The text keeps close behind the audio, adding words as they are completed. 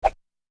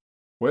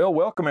Well,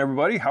 welcome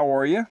everybody. How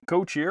are you?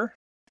 Coach here.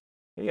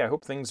 Hey, I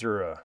hope things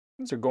are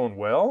going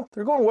well.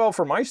 They're going well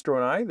for Maestro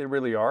and I. They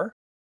really are.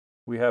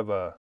 We have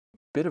a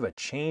bit of a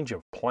change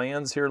of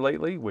plans here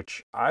lately,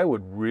 which I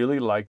would really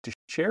like to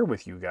share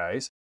with you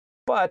guys.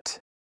 But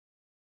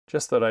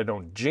just that I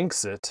don't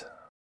jinx it,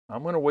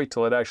 I'm going to wait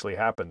till it actually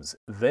happens,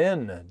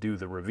 then do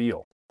the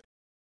reveal.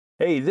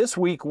 Hey, this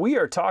week we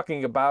are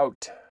talking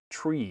about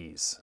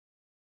trees,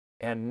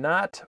 and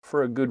not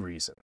for a good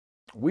reason.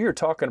 We are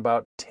talking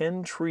about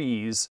 10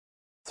 trees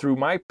through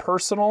my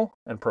personal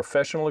and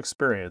professional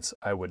experience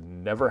I would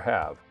never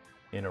have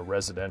in a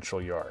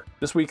residential yard.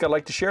 This week I'd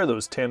like to share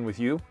those 10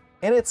 with you.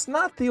 And it's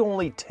not the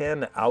only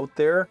 10 out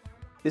there.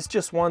 It's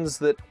just ones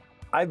that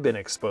I've been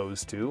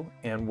exposed to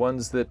and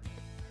ones that,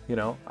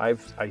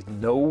 I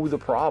know the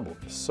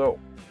problems. So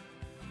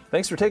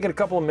thanks for taking a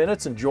couple of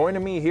minutes and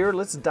joining me here.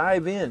 Let's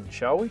dive in,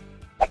 shall we?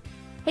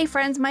 Hey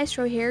friends,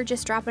 Maestro here,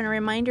 just dropping a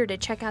reminder to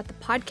check out the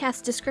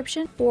podcast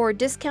description for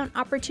discount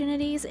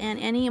opportunities and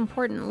any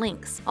important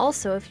links.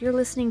 Also, if you're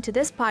listening to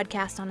this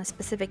podcast on a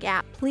specific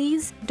app,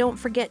 please don't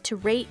forget to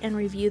rate and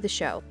review the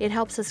show. It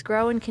helps us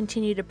grow and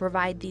continue to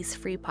provide these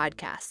free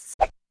podcasts.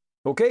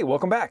 Okay,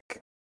 welcome back.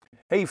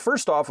 Hey,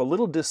 first off, a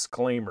little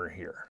disclaimer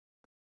here.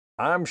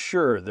 I'm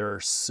sure there are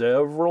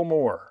several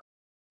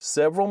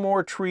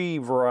more tree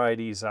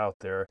varieties out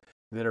there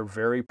that are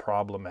very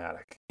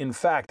problematic. In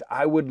fact,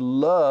 I would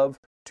love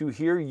to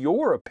hear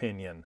your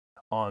opinion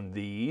on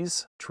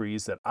these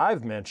trees that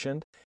I've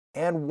mentioned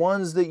and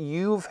ones that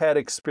you've had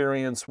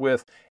experience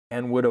with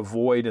and would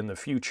avoid in the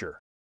future,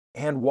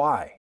 and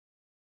why.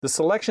 The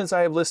selections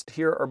I have listed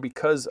here are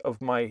because of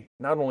my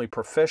not only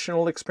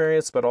professional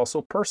experience, but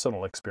also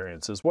personal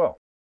experience as well.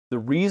 The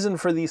reason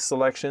for these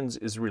selections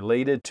is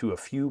related to a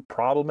few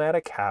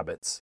problematic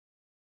habits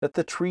that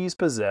the trees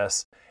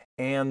possess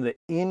and the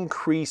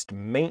increased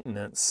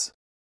maintenance,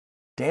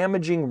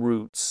 damaging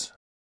roots,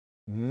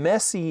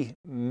 messy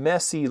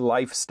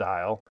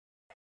lifestyle,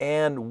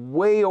 and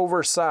way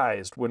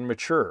oversized when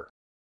mature.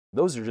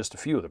 Those are just a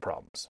few of the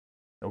problems.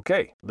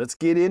 Okay, let's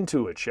get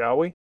into it, shall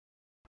we?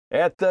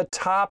 At the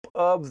top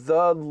of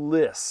the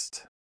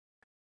list,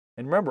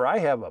 and remember, I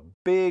have a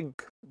big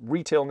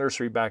retail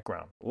nursery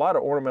background, a lot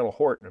of ornamental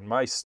hort in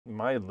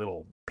my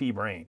little pea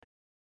brain.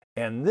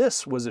 And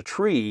this was a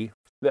tree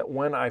that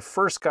when I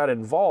first got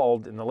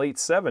involved in the late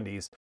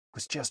 70s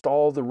was just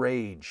all the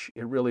rage.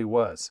 It really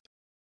was.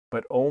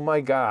 But oh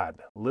my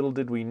God, little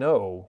did we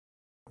know,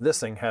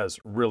 this thing has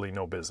really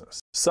no business.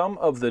 Some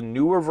of the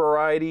newer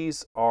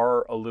varieties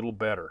are a little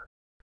better,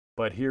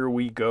 but here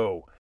we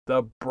go.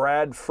 The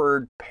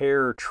Bradford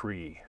pear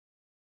tree,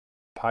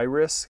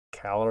 Pyrus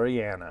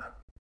calleriana.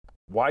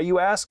 Why, you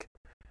ask?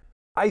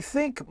 I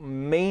think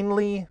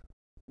mainly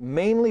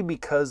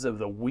because of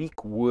the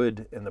weak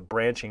wood and the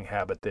branching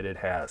habit that it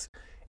has.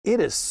 It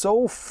is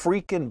so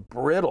freaking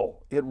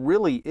brittle. It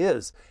really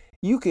is.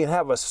 You can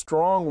have a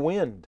strong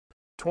wind,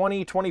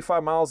 20,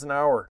 25 miles an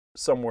hour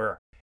somewhere,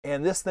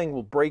 and this thing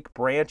will break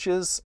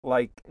branches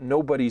like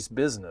nobody's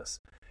business.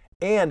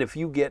 And if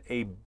you get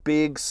a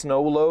big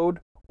snow load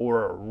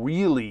or a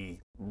really,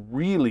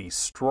 really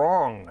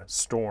strong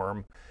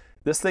storm,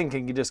 this thing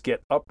can just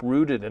get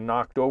uprooted and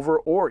knocked over,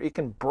 or it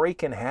can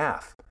break in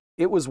half.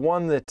 It was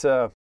one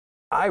that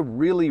I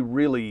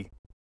really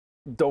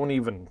don't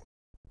even,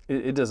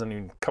 it doesn't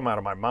even come out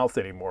of my mouth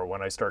anymore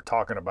when I start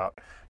talking about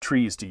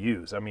trees to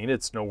use. I mean,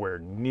 it's nowhere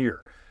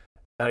near.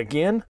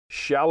 Again,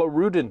 shallow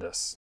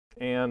rootedness.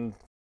 And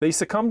they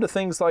succumb to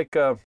things like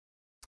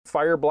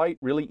fire blight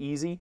really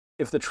easy.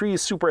 If the tree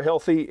is super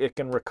healthy, it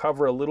can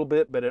recover a little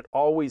bit, but it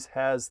always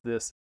has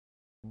this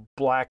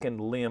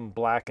blackened limb,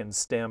 blackened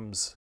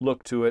stems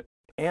look to it.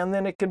 And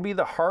then it can be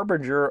the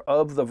harbinger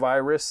of the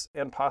virus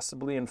and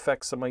possibly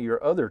infect some of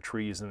your other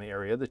trees in the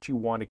area that you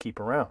want to keep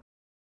around.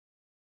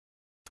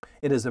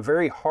 It is a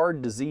very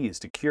hard disease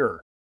to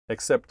cure,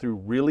 except through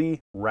really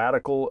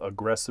radical,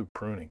 aggressive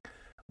pruning.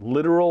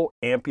 Literal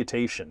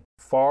amputation,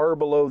 far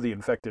below the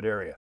infected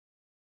area.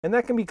 And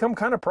that can become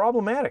kind of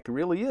problematic, it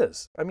really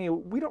is. I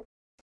mean,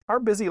 our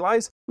busy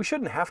lives, we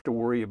shouldn't have to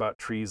worry about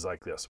trees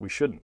like this. We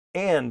shouldn't.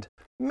 And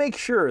make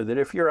sure that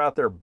if you're out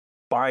there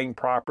buying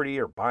property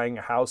or buying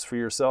a house for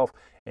yourself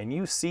and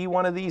you see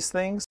one of these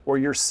things, or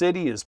your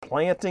city is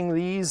planting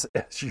these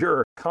as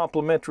your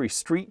complimentary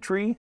street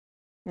tree,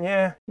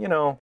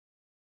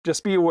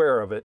 just be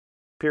aware of it,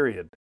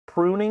 period.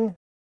 Pruning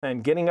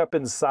and getting up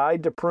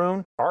inside to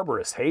prune,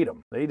 arborists hate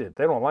them. They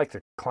don't like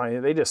the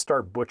client. They just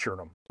start butchering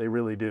them. They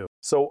really do.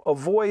 So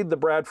avoid the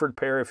Bradford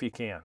pear if you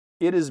can.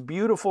 It is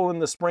beautiful in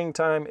the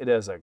springtime. It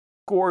has a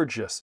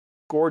gorgeous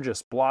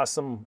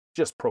blossom,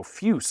 just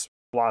profuse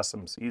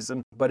blossom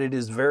season, but it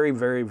is very,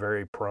 very,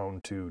 very prone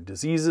to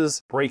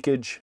diseases,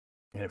 breakage.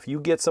 And if you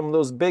get some of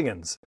those big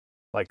ones,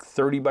 like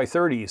 30 by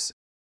 30s,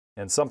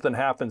 and something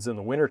happens in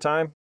the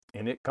wintertime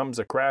and it comes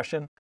a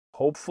crashing,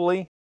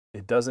 hopefully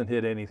it doesn't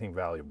hit anything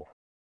valuable.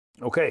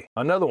 Okay,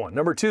 another one,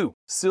 number 2,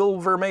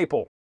 silver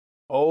maple.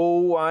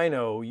 Oh, I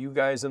know, you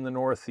guys in the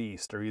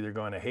Northeast are either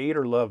going to hate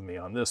or love me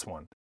on this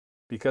one.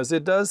 because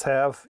it does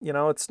have,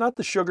 it's not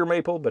the sugar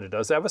maple, but it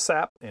does have a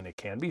sap and it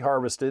can be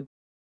harvested.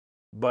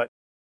 But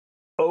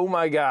oh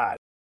my God,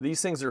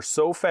 these things are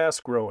so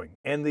fast growing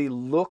and they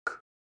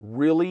look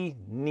really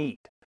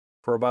neat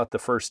for about the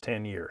first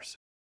 10 years.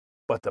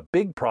 But the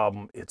big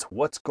problem, it's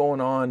what's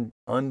going on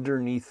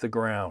underneath the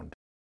ground.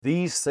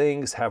 These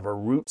things have a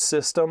root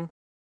system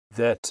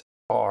that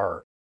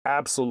are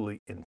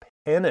absolutely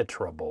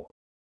impenetrable.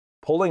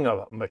 Pulling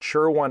a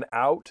mature one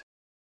out,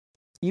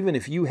 even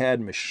if you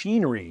had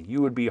machinery,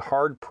 you would be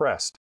hard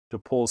pressed to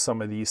pull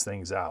some of these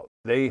things out.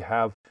 They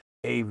have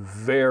a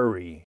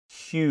very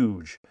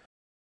huge,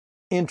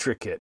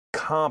 intricate,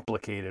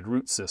 complicated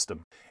root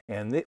system,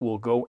 and it will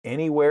go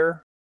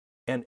anywhere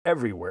and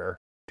everywhere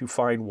to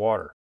find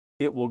water.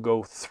 It will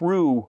go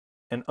through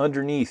and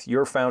underneath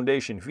your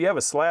foundation. If you have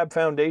a slab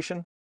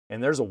foundation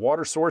and there's a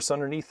water source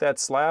underneath that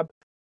slab,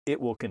 it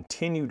will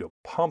continue to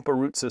pump a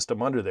root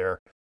system under there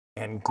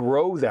and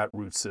grow that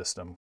root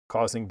system,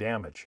 causing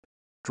damage.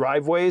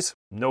 Driveways,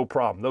 no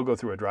problem. They'll go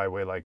through a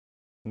driveway like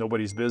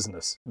nobody's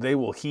business. They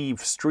will heave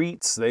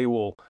streets. They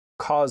will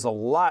cause a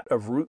lot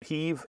of root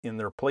heave in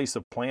their place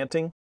of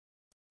planting,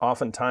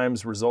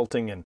 oftentimes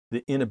resulting in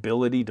the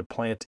inability to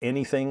plant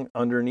anything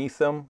underneath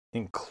them,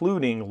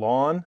 including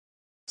lawn.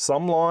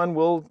 Some lawn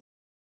will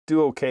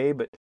do okay,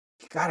 but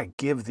you got to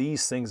give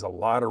these things a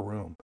lot of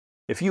room.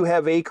 If you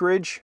have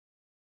acreage,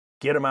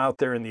 get them out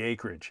there in the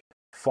acreage,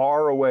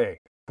 far away.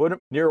 Put them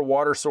near a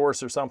water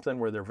source or something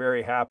where they're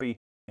very happy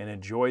and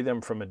enjoy them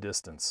from a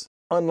distance.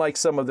 Unlike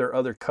some of their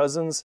other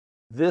cousins,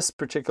 this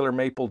particular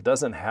maple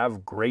doesn't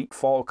have great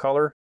fall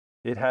color.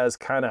 It has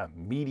kind of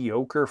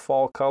mediocre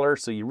fall color,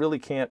 so you really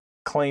can't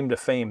claim to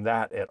fame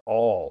that at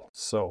all.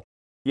 So,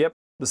 yep,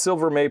 the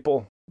silver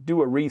maple,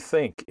 do a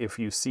rethink if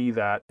you see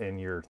that and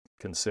you're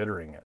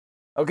considering it.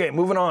 Okay,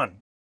 moving on.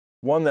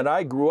 One that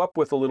I grew up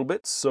with a little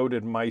bit, so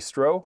did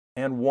Maestro,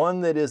 and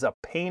one that is a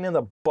pain in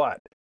the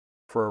butt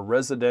for a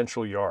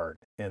residential yard,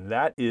 and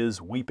that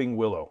is weeping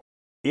willow.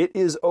 It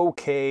is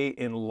okay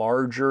in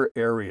larger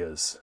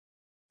areas,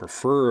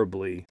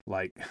 preferably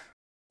like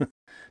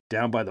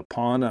down by the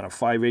pond on a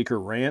 5-acre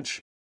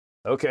ranch.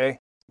 Okay,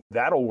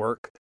 that'll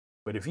work.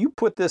 But if you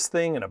put this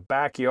thing in a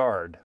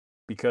backyard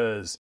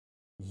because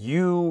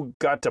you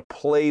got to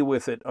play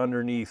with it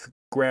underneath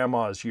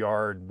grandma's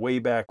yard way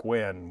back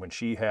when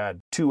she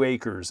had 2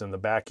 acres and the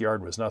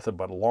backyard was nothing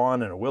but a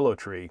lawn and a willow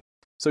tree,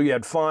 so you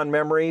had fond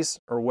memories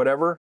or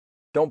whatever,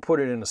 don't put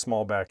it in a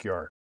small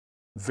backyard.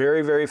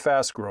 Very, very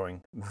fast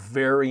growing,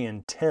 very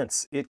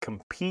intense. It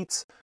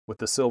competes with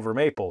the silver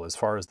maple as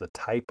far as the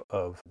type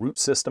of root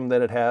system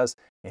that it has,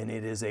 and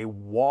it is a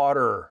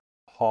water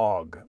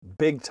hog,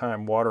 big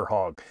time water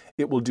hog.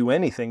 It will do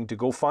anything to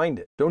go find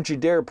it. Don't you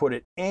dare put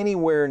it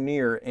anywhere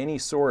near any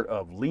sort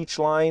of leach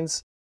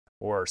lines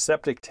or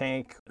septic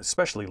tank,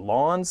 especially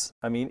lawns.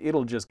 I mean,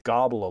 it'll just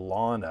gobble a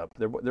lawn up.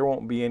 There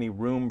won't be any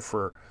room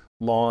for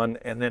lawn,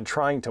 and then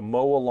trying to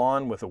mow a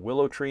lawn with a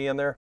willow tree in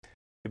there,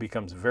 it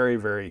becomes very,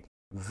 very,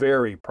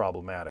 very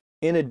problematic.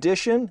 In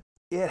addition,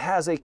 it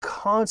has a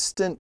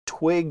constant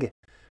twig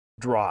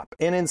drop,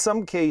 and in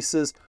some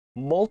cases,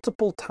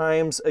 multiple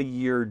times a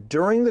year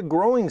during the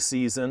growing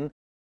season,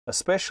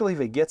 especially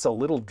if it gets a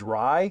little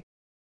dry,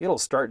 it'll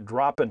start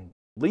dropping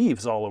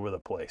leaves all over the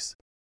place.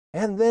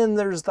 And then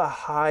there's the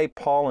high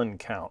pollen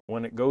count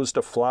when it goes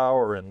to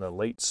flower in the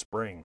late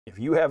spring. If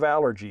you have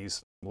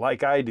allergies,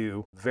 like I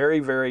do, very,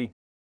 very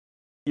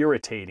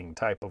irritating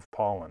type of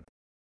pollen.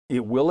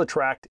 It will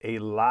attract a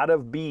lot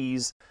of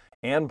bees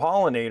and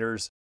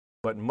pollinators,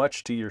 but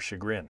much to your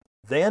chagrin.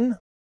 Then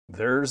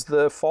there's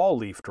the fall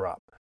leaf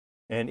drop.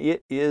 And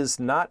it is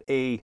not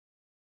a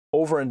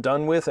over and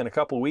done with in a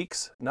couple of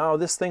weeks. No,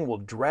 this thing will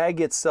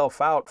drag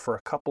itself out for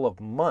a couple of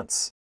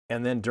months.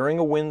 And then during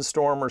a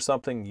windstorm or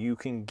something, you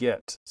can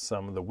get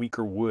some of the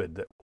weaker wood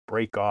that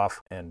break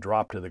off and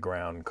drop to the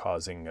ground,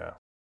 causing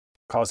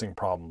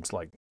problems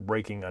like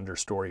breaking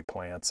understory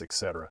plants,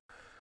 etc.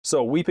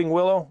 So weeping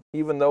willow,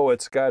 even though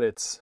it's got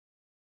its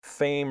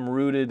fame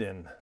rooted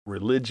in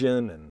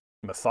religion and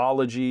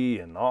mythology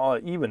and all,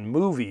 even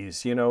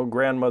movies,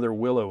 Grandmother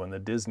Willow in the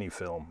Disney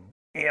film.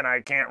 And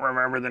I can't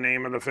remember the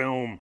name of the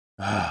film.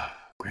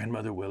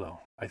 Grandmother Willow.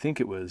 I think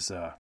it was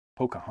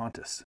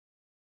Pocahontas.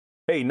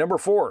 Hey, number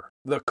 4,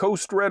 the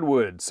Coast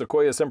Redwood,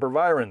 Sequoia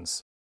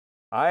sempervirens.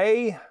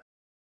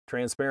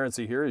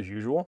 Transparency here as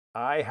usual,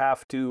 I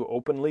have to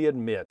openly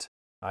admit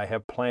I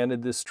have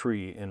planted this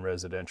tree in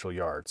residential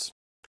yards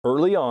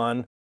early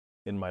on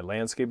in my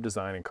landscape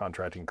design and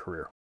contracting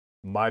career.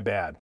 My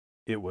bad.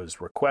 It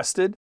was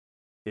requested.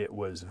 It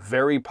was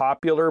very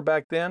popular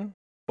back then,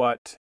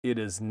 but it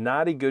is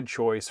not a good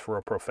choice for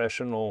a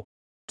professional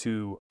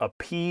to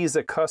appease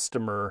a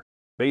customer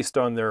based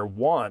on their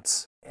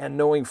wants and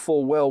knowing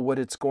full well what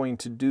it's going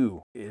to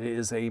do. It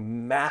is a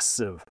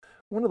massive,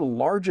 one of the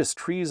largest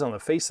trees on the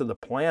face of the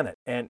planet,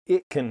 and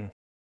it can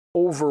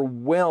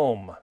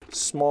overwhelm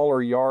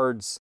smaller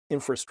yards,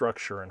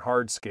 infrastructure, and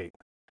hardscape.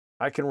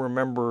 I can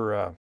remember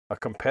a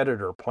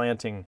competitor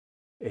planting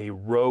a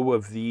row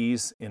of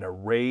these in a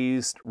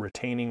raised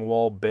retaining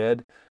wall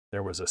bed.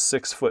 There was a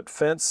 6-foot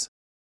fence.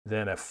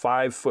 then a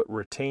 5-foot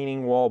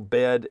retaining wall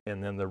bed,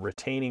 and then the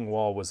retaining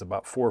wall was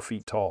about 4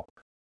 feet tall.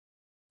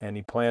 And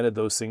he planted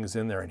those things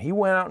in there. And he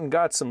went out and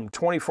got some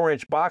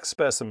 24-inch box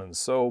specimens.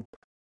 So,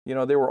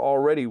 they were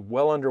already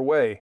well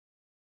underway.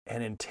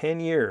 And in 10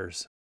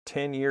 years,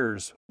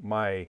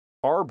 my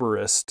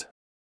arborist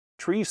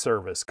tree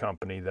service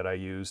company that I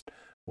used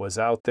was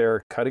out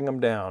there cutting them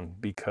down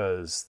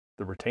because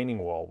the retaining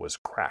wall was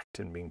cracked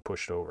and being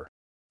pushed over.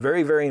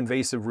 Very, very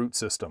invasive root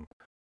system.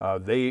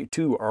 They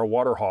too are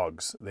water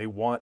hogs. They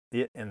want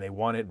it and they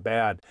want it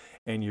bad.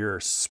 And your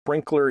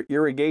sprinkler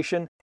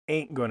irrigation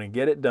ain't going to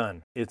get it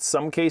done. In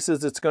some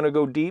cases it's going to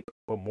go deep,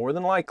 but more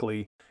than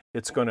likely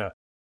it's going to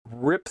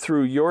rip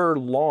through your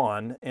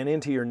lawn and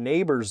into your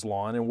neighbor's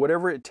lawn and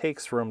whatever it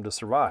takes for them to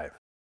survive.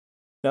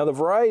 Now the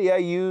variety I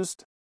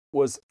used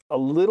was a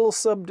little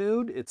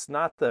subdued. It's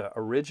not the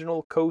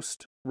original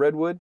Coast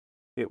redwood.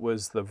 It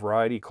was the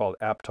variety called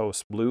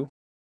Aptos Blue.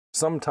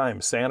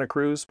 Sometimes Santa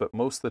Cruz, but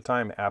most of the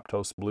time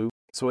Aptos Blue.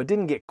 So it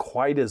didn't get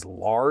quite as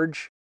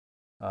large,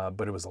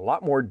 but it was a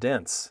lot more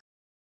dense.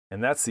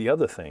 And that's the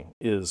other thing,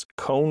 is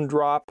cone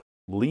drop,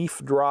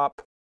 leaf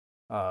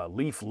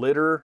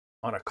litter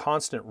on a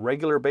constant,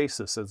 regular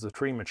basis as the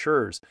tree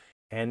matures.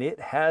 And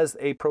it has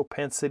a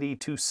propensity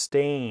to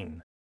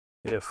stain.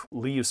 If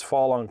leaves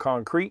fall on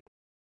concrete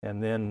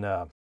and then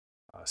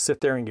sit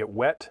there and get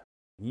wet,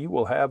 you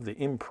will have the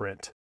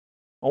imprint.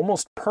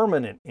 Almost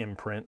permanent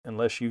imprint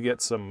unless you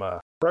get some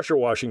pressure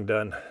washing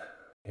done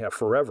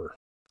forever.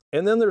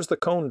 And then there's the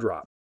cone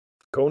drop.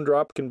 Cone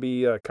drop can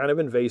be kind of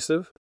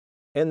invasive.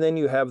 And then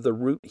you have the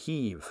root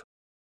heave.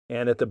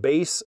 And at the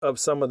base of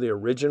some of the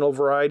original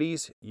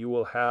varieties, you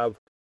will have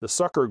the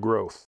sucker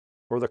growth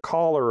or the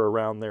collar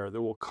around there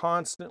that will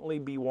constantly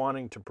be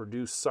wanting to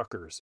produce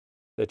suckers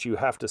that you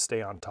have to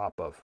stay on top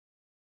of.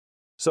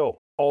 So,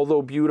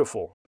 although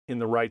beautiful in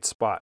the right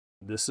spot,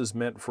 this is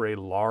meant for a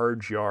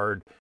large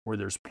yard where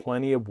there's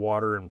plenty of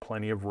water and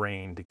plenty of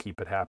rain to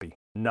keep it happy,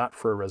 not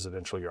for a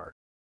residential yard.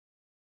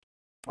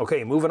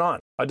 Okay, moving on.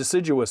 A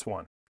deciduous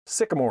one,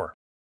 sycamore,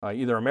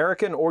 either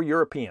American or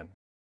European,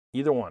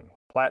 either one,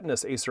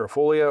 Platanus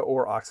acerifolia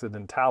or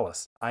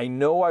occidentalis. I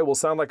know I will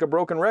sound like a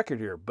broken record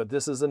here, but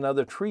this is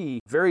another tree,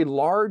 very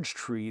large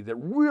tree that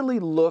really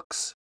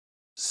looks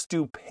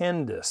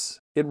stupendous.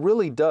 It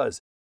really does.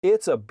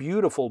 It's a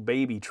beautiful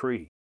baby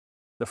tree.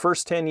 The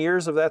first 10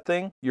 years of that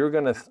thing, you're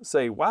going to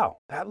say, wow,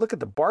 look at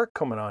the bark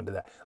coming onto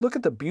that. Look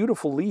at the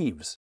beautiful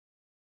leaves.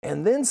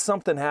 And then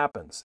something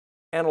happens.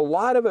 And a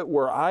lot of it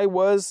where I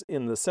was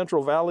in the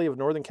Central Valley of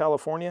Northern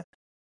California,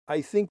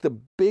 I think the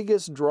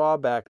biggest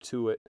drawback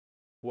to it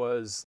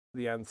was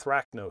the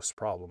anthracnose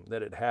problem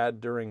that it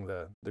had during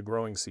the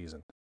growing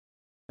season.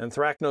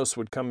 Anthracnose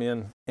would come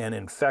in and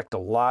infect a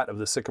lot of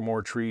the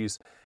sycamore trees.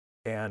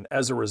 And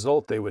as a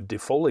result, they would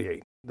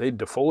defoliate. They'd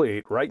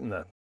defoliate right in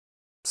the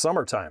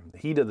summertime, the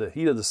heat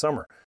of the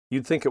summer.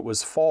 You'd think it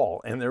was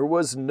fall, and there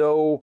was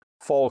no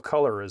fall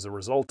color as a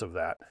result of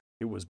that.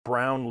 It was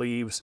brown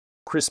leaves,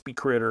 crispy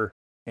critter,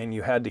 and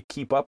you had to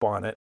keep up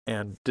on it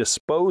and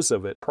dispose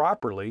of it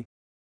properly.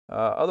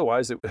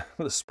 Otherwise,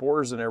 the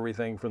spores and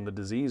everything from the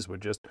disease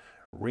would just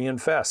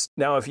reinfest.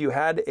 Now, if you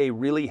had a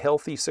really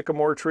healthy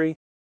sycamore tree,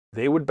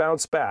 they would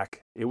bounce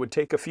back. It would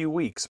take a few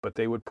weeks, but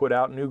they would put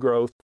out new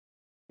growth.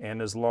 And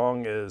as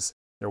long as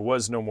there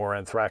was no more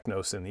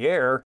anthracnose in the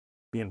air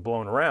being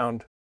blown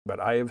around, but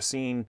I have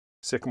seen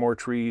sycamore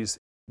trees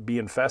be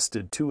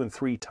infested 2 and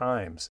 3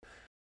 times.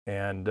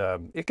 And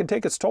it can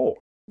take its toll.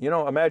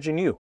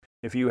 Imagine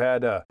if you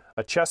had a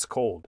chest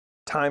cold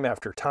time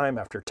after time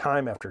after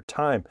time after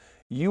time,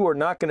 you are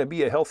not going to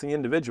be a healthy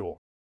individual.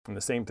 And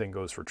the same thing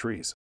goes for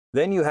trees.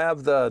 Then you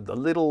have the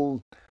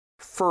little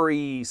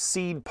furry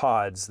seed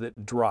pods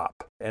that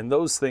drop. And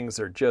those things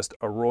are just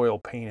a royal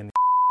pain in the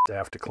to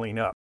have to clean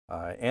up.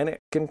 And it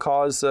can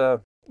cause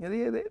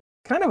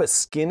kind of a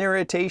skin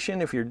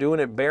irritation if you're doing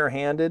it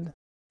barehanded.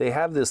 They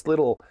have this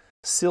little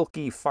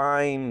silky,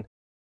 fine,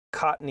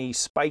 cottony,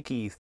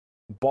 spiky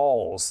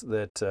balls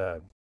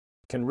that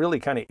can really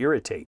kind of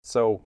irritate.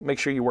 So make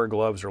sure you wear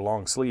gloves or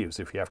long sleeves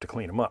if you have to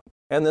clean them up.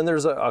 And then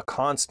there's a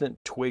constant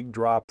twig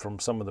drop from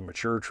some of the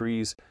mature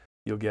trees.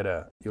 You'll get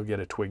a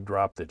twig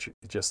drop that's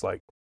just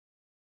like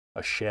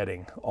a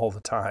shedding all the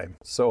time.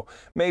 So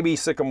maybe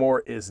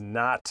sycamore is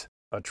not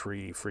a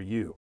tree for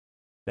you.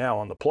 Now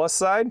on the plus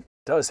side, it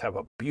does have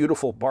a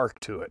beautiful bark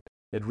to it.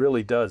 It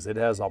really does. It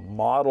has a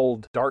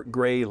mottled dark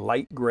gray,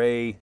 light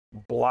gray,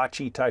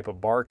 blotchy type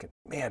of bark.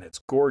 Man, it's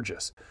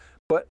gorgeous.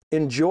 But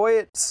enjoy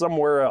it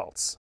somewhere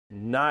else,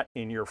 not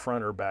in your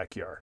front or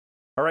backyard.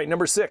 All right,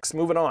 number 6,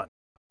 moving on.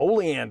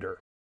 Oleander.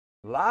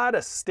 A lot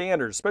of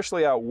standards,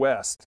 especially out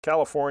west,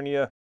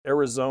 California,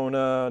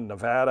 Arizona,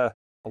 Nevada.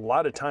 A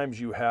lot of times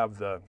you have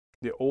the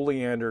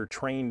oleander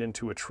trained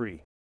into a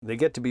tree. They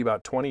get to be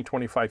about 20,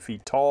 25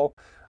 feet tall,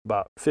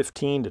 about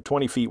 15 to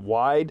 20 feet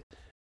wide,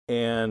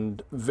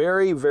 and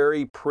very,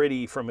 very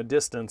pretty from a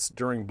distance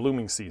during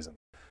blooming season.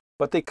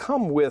 But they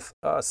come with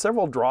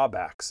several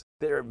drawbacks.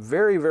 They're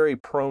very, very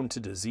prone to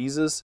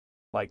diseases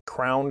like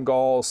crown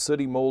gall,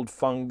 sooty mold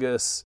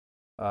fungus,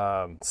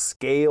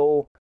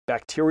 scale.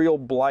 bacterial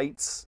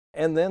blights,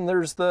 and then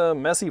there's the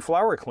messy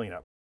flower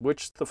cleanup,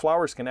 which the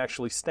flowers can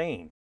actually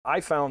stain. I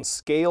found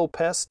scale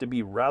pests to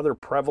be rather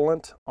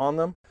prevalent on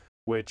them,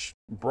 which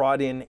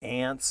brought in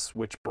ants,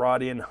 which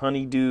brought in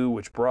honeydew,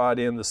 which brought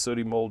in the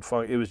sooty mold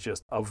fungus. It was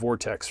just a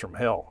vortex from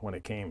hell when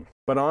it came.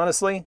 But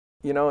honestly,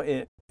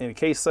 in a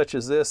case such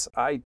as this,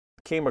 I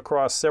came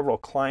across several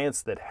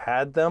clients that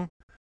had them,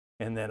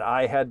 and then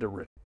I had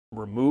to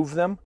remove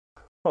them.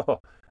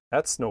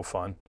 That's no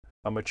fun.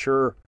 A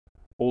mature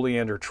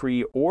oleander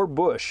tree or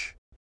bush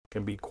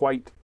can be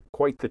quite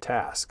the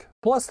task.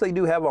 Plus, they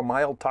do have a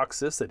mild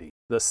toxicity,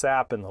 the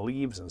sap and the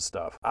leaves and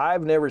stuff.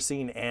 I've never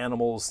seen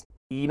animals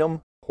eat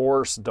them,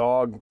 horse,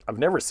 dog. I've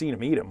never seen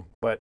them eat them,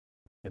 but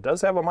it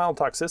does have a mild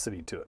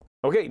toxicity to it.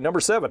 Okay, number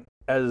 7,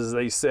 as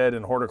they said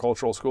in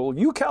horticultural school,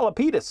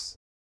 eucalyptus.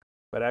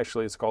 But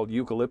actually it's called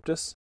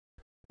eucalyptus.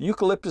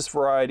 Eucalyptus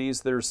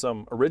varieties, there's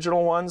some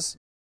original ones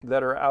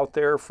that are out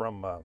there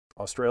from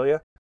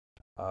Australia.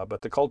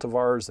 But the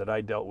cultivars that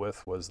I dealt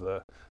with was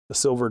the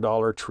silver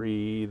dollar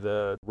tree,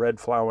 the red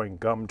flowering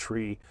gum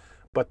tree.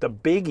 But the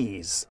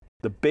biggies,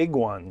 the big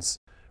ones,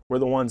 were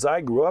the ones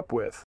I grew up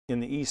with in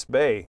the East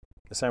Bay,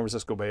 the San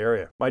Francisco Bay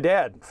Area. My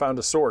dad found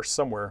a source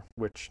somewhere,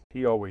 which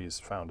he always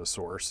found a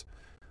source,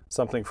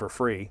 something for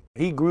free.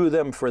 He grew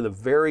them for the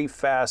very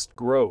fast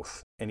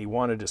growth, and he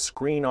wanted to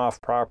screen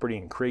off property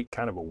and create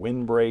kind of a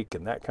windbreak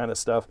and that kind of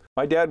stuff.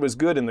 My dad was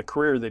good in the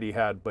career that he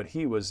had, but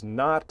he was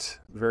not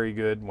very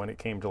good when it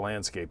came to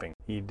landscaping.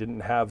 He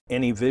didn't have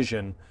any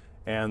vision,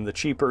 and the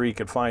cheaper he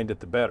could find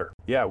it, the better.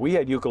 Yeah, we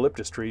had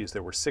eucalyptus trees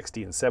that were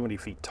 60 and 70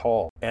 feet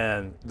tall,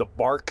 and the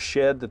bark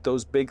shed that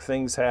those big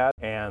things had,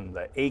 and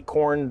the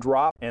acorn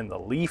drop, and the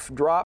leaf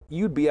drop,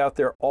 you'd be out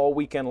there all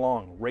weekend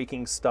long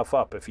raking stuff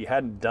up if you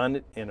hadn't done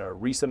it in a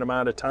recent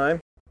amount of time.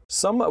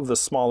 Some of the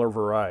smaller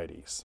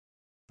varieties,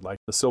 like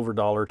the silver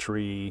dollar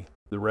tree,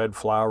 the red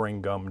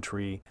flowering gum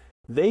tree,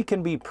 they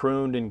can be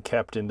pruned and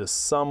kept into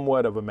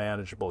somewhat of a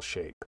manageable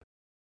shape,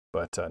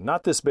 but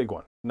not this big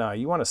one. No,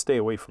 you want to stay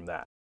away from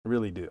that.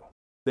 Really do.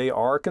 They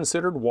are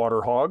considered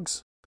water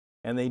hogs,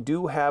 and they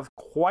do have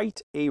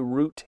quite a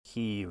root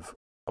heave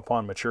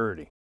upon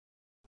maturity.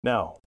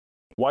 Now,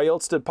 why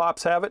else did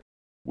Pops have it?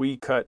 We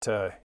cut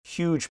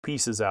huge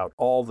pieces out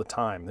all the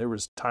time. There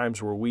was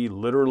times where we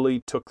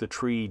literally took the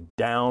tree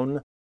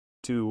down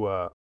to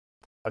a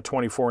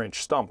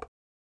 24-inch stump,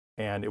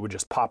 and it would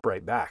just pop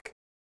right back.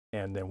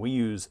 And then we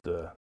used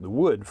the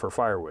wood for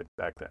firewood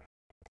back then.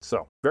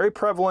 So, very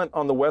prevalent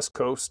on the West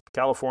Coast,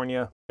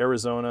 California,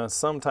 Arizona,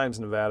 sometimes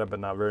Nevada,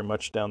 but not very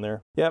much down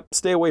there. Yep,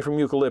 stay away from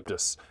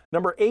eucalyptus.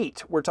 Number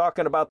 8, we're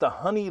talking about the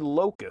honey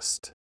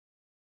locust,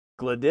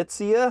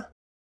 Gleditsia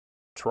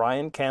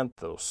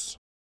triacanthos.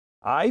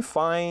 I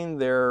find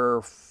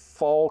their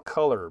fall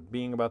color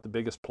being about the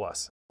biggest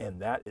plus,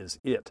 and that is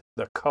it,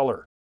 the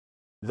color.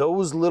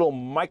 Those little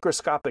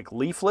microscopic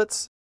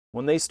leaflets,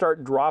 when they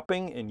start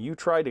dropping and you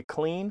try to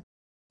clean,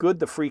 good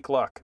the freak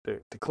luck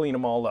to clean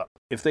them all up.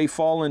 If they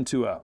fall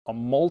into a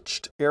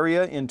mulched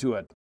area, into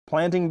a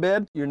planting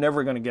bed, you're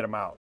never going to get them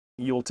out.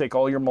 You'll take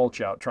all your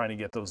mulch out trying to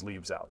get those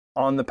leaves out.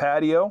 On the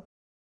patio,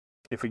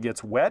 if it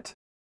gets wet,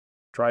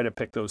 try to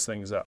pick those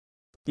things up.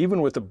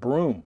 Even with a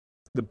broom.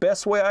 The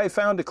best way I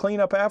found to clean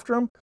up after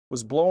them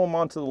was blow them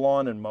onto the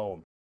lawn and mow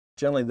them.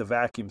 Generally, the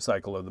vacuum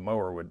cycle of the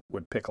mower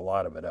would pick a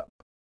lot of it up.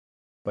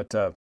 But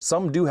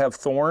some do have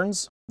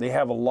thorns. They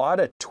have a lot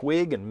of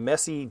twig and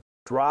messy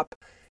drop.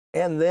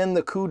 And then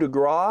the coup de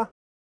grace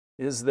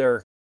is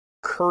their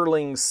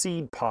curling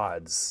seed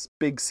pods,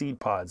 big seed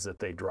pods that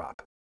they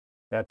drop.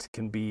 That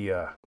can be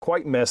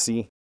quite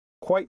messy,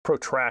 quite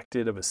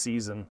protracted of a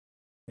season,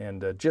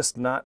 and just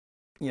not,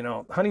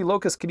 honey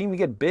locust can even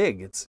get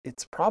big.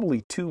 It's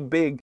probably too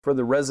big for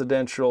the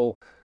residential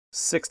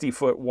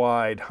 60-foot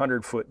wide,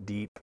 100-foot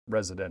deep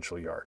residential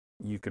yard.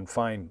 You can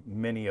find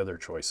many other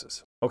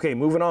choices. Okay,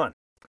 moving on.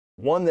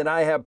 One that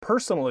I have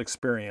personal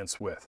experience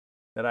with,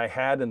 that I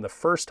had in the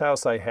first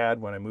house I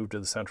had when I moved to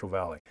the Central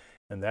Valley,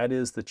 and that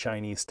is the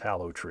Chinese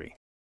tallow tree,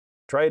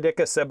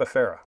 Triadica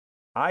sebifera.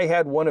 I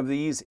had one of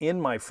these in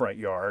my front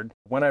yard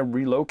when I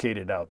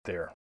relocated out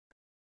there.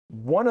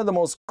 One of the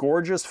most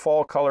gorgeous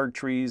fall-colored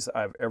trees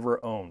I've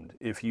ever owned.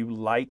 If you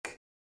like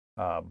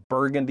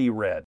burgundy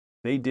red,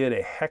 they did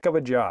a heck of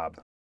a job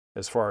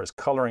as far as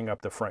coloring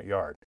up the front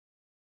yard.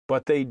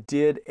 But they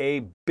did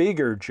a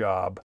bigger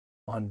job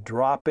on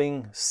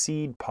dropping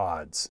seed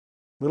pods,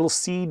 little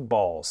seed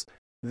balls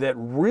that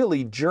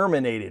really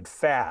germinated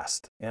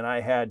fast. And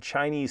I had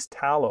Chinese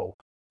tallow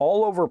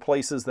all over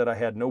places that I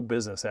had no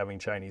business having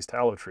Chinese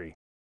tallow tree.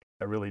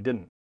 I really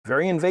didn't.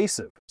 Very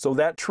invasive. So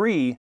that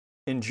tree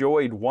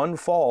enjoyed one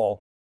fall,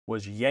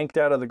 was yanked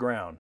out of the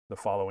ground the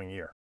following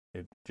year.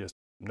 It just,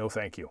 no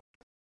thank you.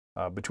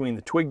 Between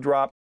the twig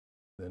drop,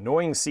 the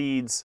annoying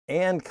seeds,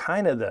 and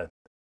kind of the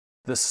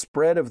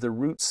spread of the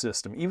root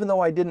system, even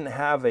though I didn't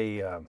have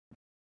a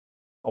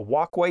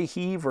walkway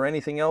heave or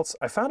anything else,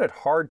 I found it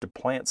hard to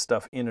plant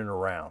stuff in and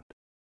around.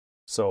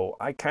 So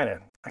I kind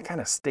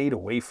of stayed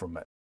away from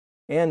it.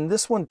 And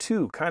this one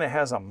too kind of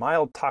has a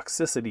mild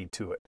toxicity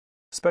to it.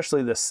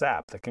 especially the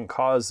sap that can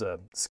cause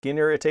skin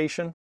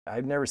irritation.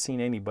 I've never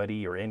seen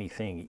anybody or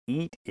anything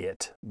eat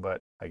it,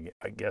 but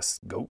I guess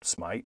goats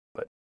might.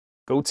 But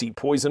goats eat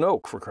poison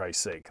oak, for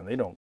Christ's sake, and they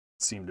don't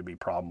seem to be a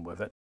problem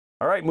with it.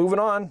 All right, moving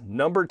on.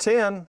 Number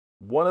 10,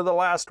 one of the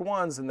last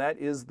ones, and that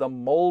is the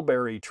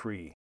mulberry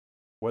tree,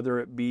 whether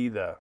it be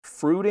the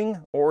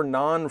fruiting or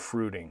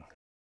non-fruiting.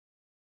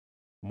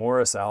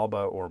 Morus alba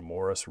or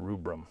Morus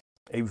rubrum.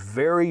 A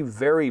very,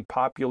 very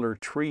popular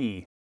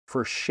tree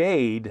for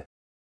shade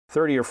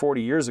 30 or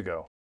 40 years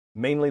ago,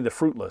 mainly the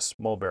fruitless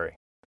mulberry.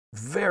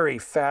 Very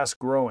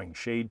fast-growing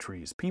shade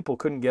trees. People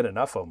couldn't get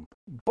enough of them.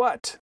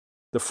 But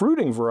the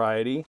fruiting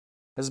variety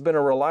has been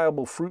a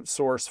reliable fruit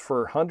source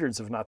for hundreds,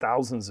 if not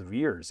thousands of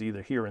years,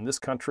 either here in this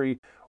country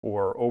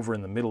or over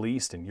in the Middle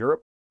East and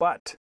Europe.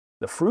 But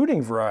the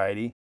fruiting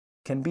variety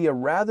can be a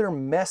rather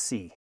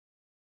messy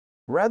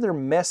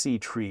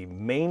tree,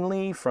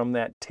 mainly from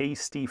that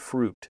tasty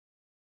fruit.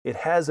 It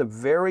has a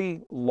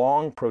very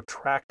long,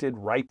 protracted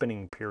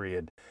ripening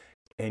period,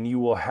 and you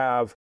will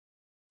have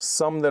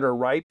some that are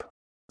ripe,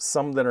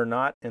 some that are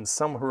not, and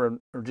some who are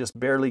just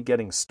barely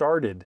getting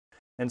started.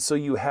 And so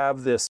you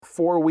have this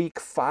 4-week,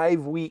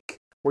 5-week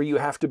where you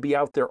have to be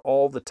out there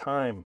all the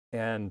time,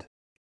 and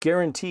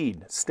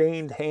guaranteed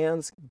stained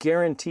hands,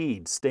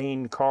 guaranteed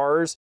stained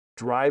cars,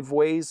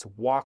 driveways,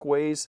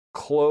 walkways,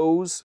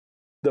 clothes.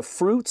 The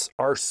fruits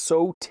are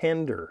so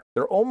tender.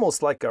 They're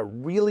almost like a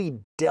really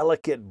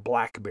delicate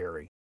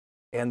blackberry,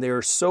 and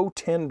they're so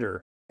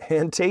tender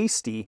and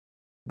tasty,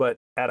 but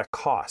at a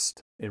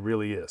cost. It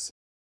really is.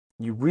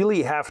 You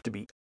really have to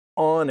be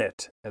on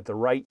it at the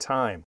right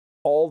time,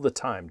 all the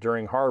time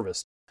during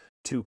harvest,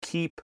 to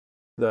keep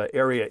the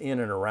area in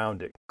and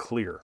around it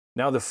clear.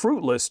 Now, the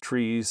fruitless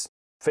trees,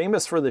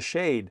 famous for the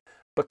shade,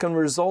 but can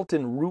result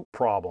in root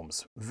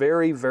problems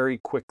very, very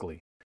quickly.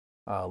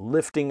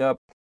 Lifting up,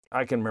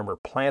 I can remember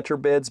planter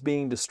beds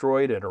being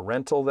destroyed at a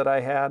rental that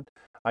I had.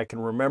 I can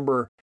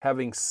remember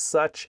having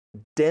such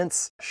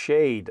dense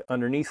shade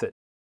underneath it.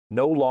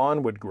 No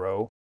lawn would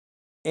grow.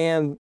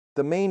 And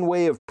the main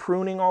way of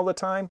pruning all the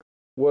time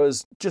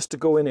was just to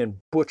go in and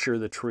butcher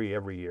the tree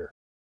every year.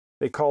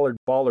 They call it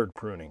bollard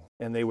pruning,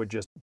 and they would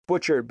just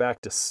butcher it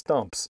back to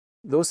stumps.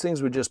 Those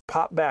things would just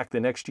pop back the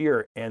next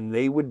year, and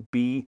they would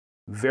be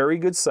very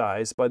good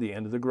size by the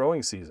end of the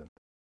growing season.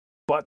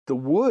 But the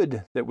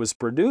wood that was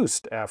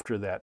produced after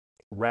that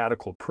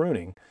radical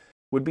pruning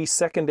would be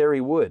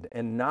secondary wood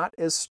and not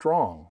as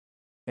strong,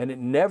 and it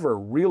never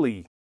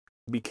really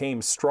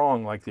became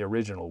strong like the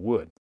original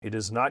wood. It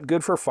is not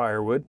good for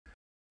firewood,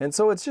 and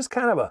so it's just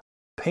kind of a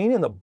pain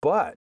in the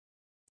butt.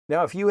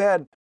 Now, if you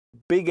had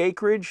big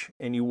acreage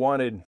and you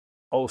wanted,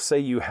 say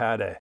you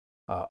had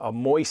a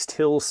moist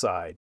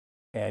hillside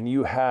and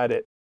you had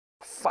it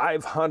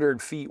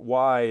 500 feet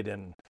wide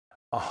and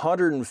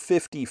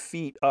 150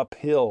 feet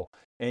uphill,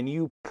 and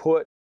you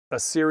put a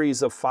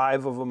series of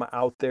 5 of them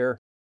out there,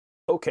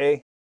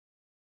 okay,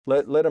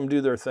 let them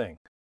do their thing.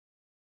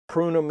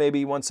 Prune them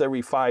maybe once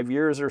every 5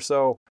 years or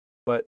so,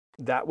 but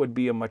that would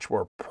be a much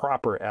more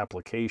proper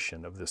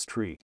application of this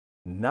tree.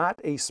 Not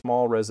a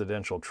small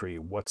residential tree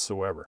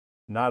whatsoever.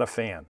 Not a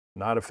fan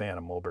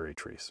of mulberry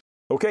trees.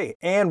 Okay,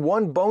 and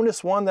one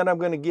bonus one that I'm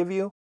going to give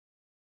you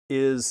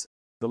is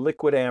the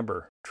liquid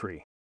amber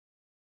tree.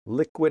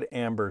 Liquid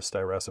amber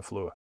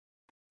styraciflua.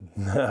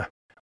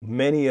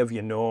 Many of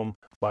you know them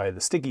by the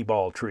sticky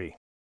ball tree.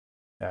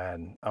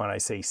 And when I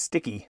say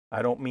sticky,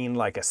 I don't mean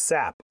like a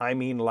sap. I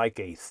mean like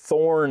a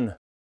thorn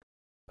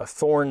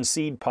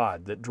seed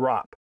pod that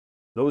drop.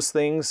 Those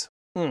things,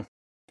 a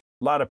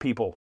lot of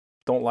people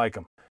don't like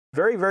them.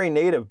 Very, very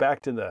native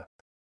back to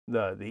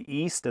the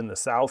east and the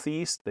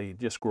southeast. They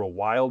just grow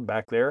wild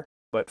back there.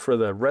 But for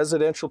the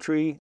residential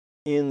tree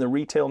in the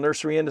retail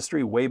nursery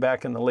industry, way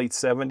back in the late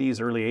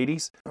 70s, early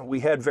 80s,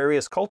 we had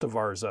various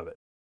cultivars of it.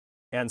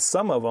 And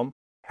some of them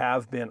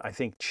have been, I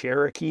think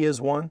Cherokee is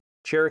one.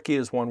 Cherokee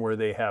is one where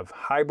they have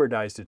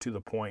hybridized it to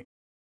the point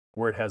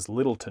where it has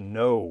little to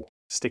no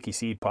sticky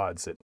seed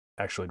pods that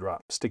actually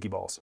drop, sticky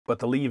balls. But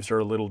the leaves are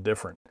a little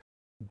different.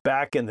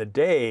 Back in the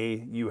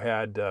day, you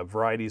had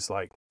varieties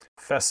like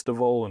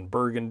Festival and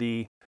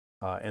Burgundy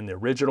and the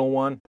original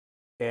one,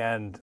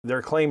 and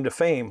their claim to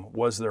fame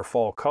was their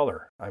fall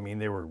color. I mean,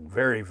 they were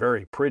very,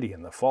 very pretty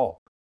in the fall,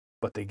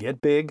 but they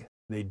get big.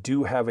 They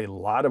do have a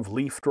lot of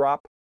leaf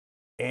drop,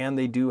 and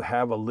they do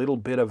have a little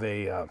bit of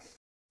a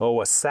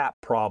sap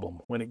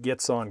problem when it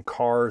gets on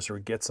cars or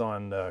gets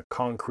on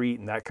concrete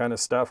and that kind of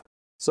stuff.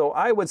 So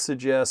I would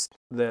suggest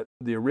that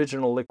the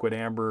original liquid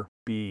amber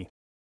be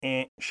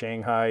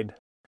shanghaied,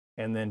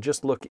 and then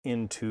just look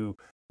into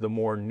the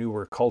more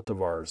newer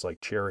cultivars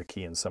like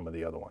Cherokee and some of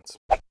the other ones.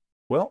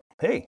 Well,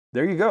 hey,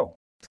 there you go.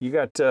 You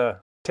got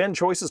 10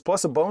 choices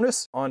plus a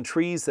bonus on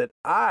trees that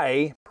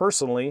I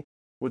personally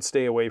would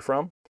stay away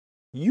from.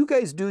 You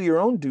guys do your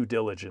own due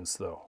diligence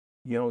though.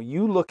 You know,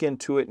 you look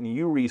into it and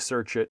you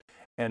research it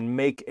and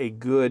make a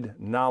good,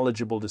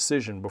 knowledgeable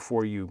decision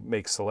before you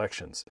make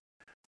selections.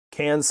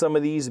 Can some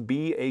of these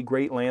be a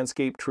great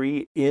landscape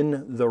tree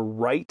in the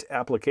right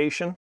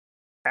application?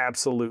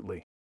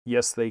 Absolutely.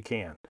 Yes, they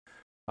can.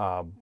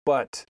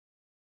 But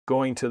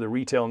going to the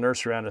retail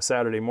nursery on a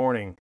Saturday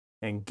morning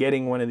and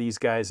getting one of these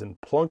guys and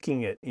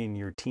plunking it in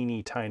your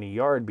teeny tiny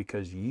yard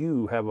because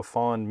you have a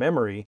fond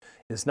memory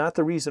is not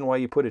the reason why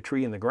you put a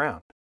tree in the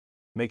ground.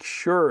 Make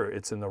sure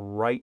it's in the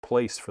right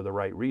place for the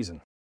right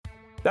reason.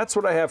 That's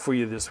what I have for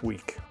you this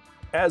week.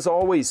 As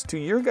always, to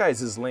your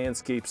guys'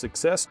 landscape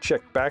success,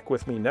 check back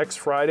with me next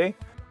Friday.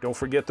 Don't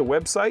forget the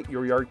website,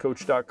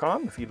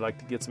 youryardcoach.com, if you'd like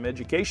to get some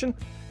education.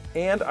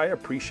 And I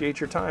appreciate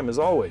your time as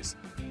always.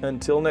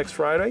 Until next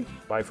Friday,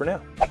 bye for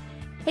now.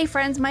 Hey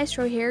friends,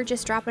 Maestro here,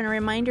 just dropping a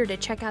reminder to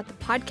check out the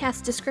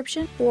podcast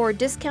description for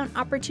discount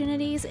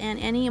opportunities and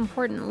any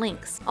important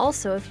links.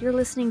 Also, if you're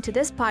listening to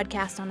this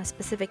podcast on a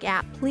specific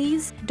app,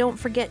 please don't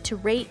forget to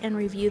rate and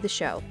review the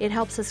show. It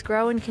helps us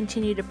grow and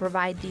continue to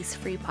provide these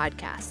free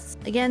podcasts.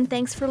 Again,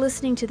 thanks for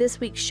listening to this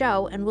week's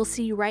show, and we'll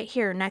see you right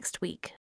here next week.